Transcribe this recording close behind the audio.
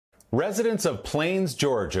Residents of Plains,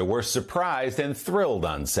 Georgia were surprised and thrilled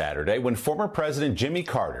on Saturday when former President Jimmy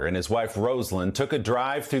Carter and his wife Rosalynn took a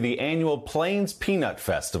drive through the annual Plains Peanut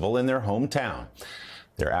Festival in their hometown.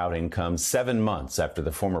 Their outing comes 7 months after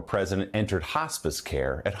the former president entered hospice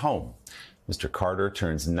care at home. Mr. Carter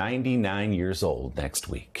turns 99 years old next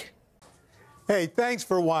week. Hey, thanks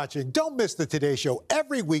for watching. Don't miss the Today Show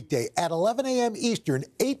every weekday at 11 a.m. Eastern,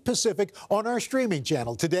 8 Pacific on our streaming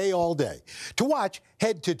channel, Today All Day. To watch,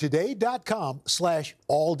 head to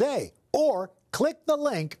today.com/allday or click the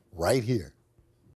link right here.